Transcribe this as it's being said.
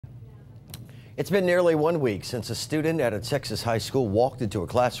It's been nearly 1 week since a student at a Texas high school walked into a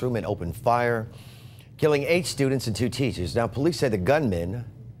classroom and opened fire, killing 8 students and 2 teachers. Now, police say the gunman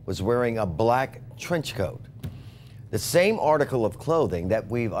was wearing a black trench coat, the same article of clothing that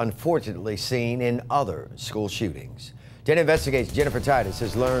we've unfortunately seen in other school shootings. 10 Investigates Jennifer Titus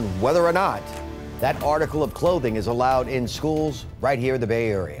has learned whether or not that article of clothing is allowed in schools right here in the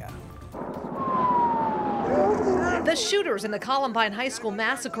Bay Area. The shooters in the Columbine High School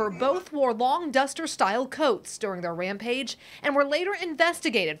massacre both wore long duster-style coats during their rampage and were later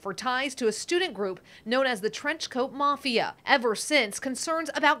investigated for ties to a student group known as the Trench Coat Mafia. Ever since,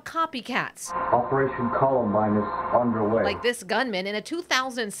 concerns about copycats, Operation Columbine is underway. like this gunman in a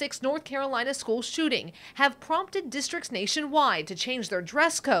 2006 North Carolina school shooting, have prompted districts nationwide to change their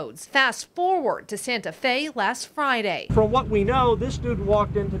dress codes. Fast forward to Santa Fe last Friday. From what we know, this student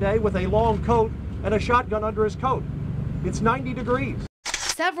walked in today with a long coat and a shotgun under his coat. It's 90 degrees.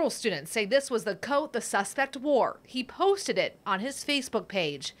 Several students say this was the coat the suspect wore. He posted it on his Facebook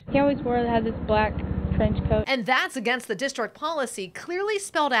page. He always had this black trench coat. And that's against the district policy clearly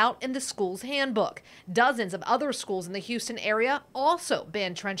spelled out in the school's handbook. Dozens of other schools in the Houston area also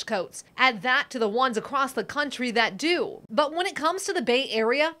ban trench coats. Add that to the ones across the country that do. But when it comes to the Bay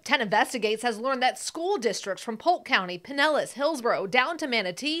Area, 10 Investigates has learned that school districts from Polk County, Pinellas, Hillsborough, down to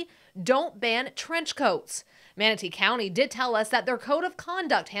Manatee don't ban trench coats. Manatee County did tell us that their Code of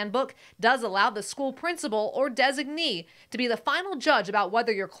Conduct handbook does allow the school principal or designee to be the final judge about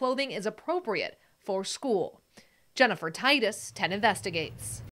whether your clothing is appropriate for school. Jennifer Titus, 10 Investigates.